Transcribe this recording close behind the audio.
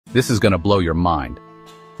This is gonna blow your mind.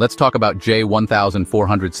 Let's talk about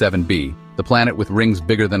J1407b, the planet with rings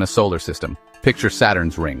bigger than a solar system. Picture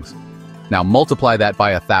Saturn's rings. Now multiply that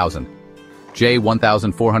by 1,000.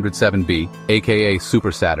 J1407b, aka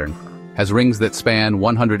Super Saturn, has rings that span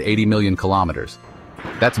 180 million kilometers.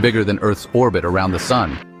 That's bigger than Earth's orbit around the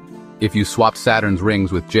Sun. If you swapped Saturn's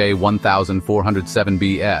rings with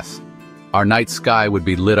J1407b's, our night sky would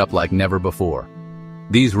be lit up like never before.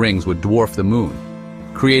 These rings would dwarf the moon,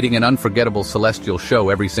 creating an unforgettable celestial show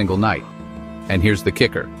every single night. And here's the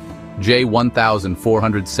kicker.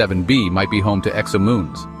 J1407b might be home to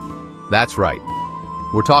exomoons. That's right.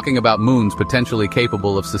 We're talking about moons potentially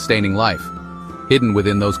capable of sustaining life, hidden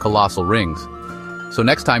within those colossal rings. So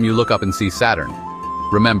next time you look up and see Saturn,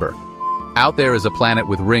 remember, out there is a planet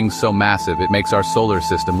with rings so massive it makes our solar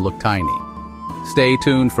system look tiny. Stay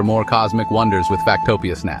tuned for more cosmic wonders with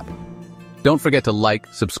FactopiaSnap. Don't forget to like,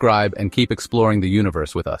 subscribe, and keep exploring the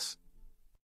universe with us.